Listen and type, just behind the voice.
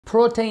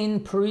Protein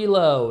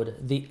preload,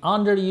 the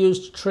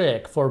underused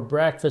trick for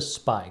breakfast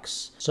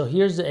spikes. So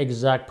here's the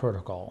exact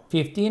protocol.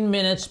 15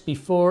 minutes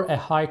before a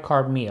high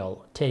carb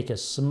meal, take a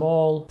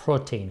small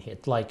protein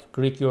hit like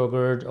Greek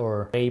yogurt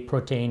or whey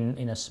protein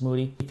in a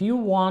smoothie. If you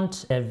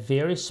want a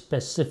very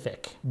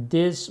specific,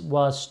 this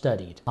was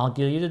studied. I'll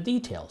give you the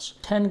details.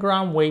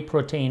 10-gram whey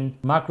protein,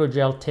 macro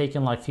gel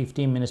taken like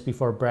 15 minutes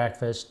before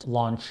breakfast,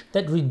 lunch,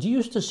 that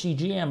reduced the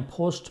CGM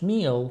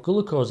post-meal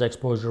glucose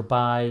exposure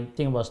by, I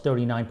think it was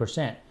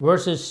 39%,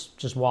 versus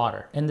just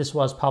water. And this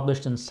was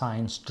published in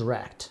Science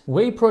Direct.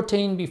 Whey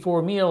protein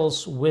before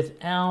meals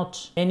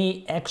without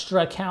any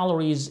extra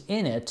calories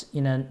in it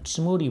in a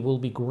smoothie will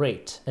be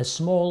great. A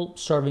small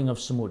serving of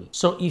smoothie.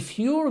 So if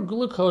your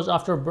glucose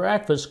after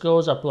breakfast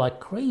goes up like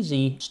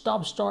crazy,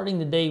 stop starting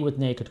the day with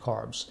naked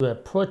carbs. Do a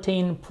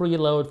protein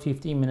preload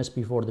 15 minutes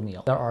before the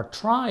meal. There are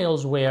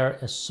trials where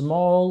a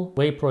small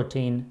whey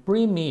protein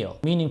pre-meal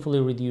meaningfully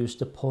reduced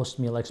the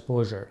post-meal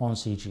exposure on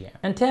CGM.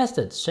 And test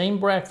it. Same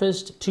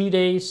breakfast, 2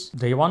 days.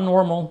 Day 1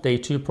 normal, day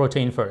 2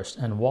 protein first,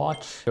 and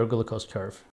watch your glucose curve.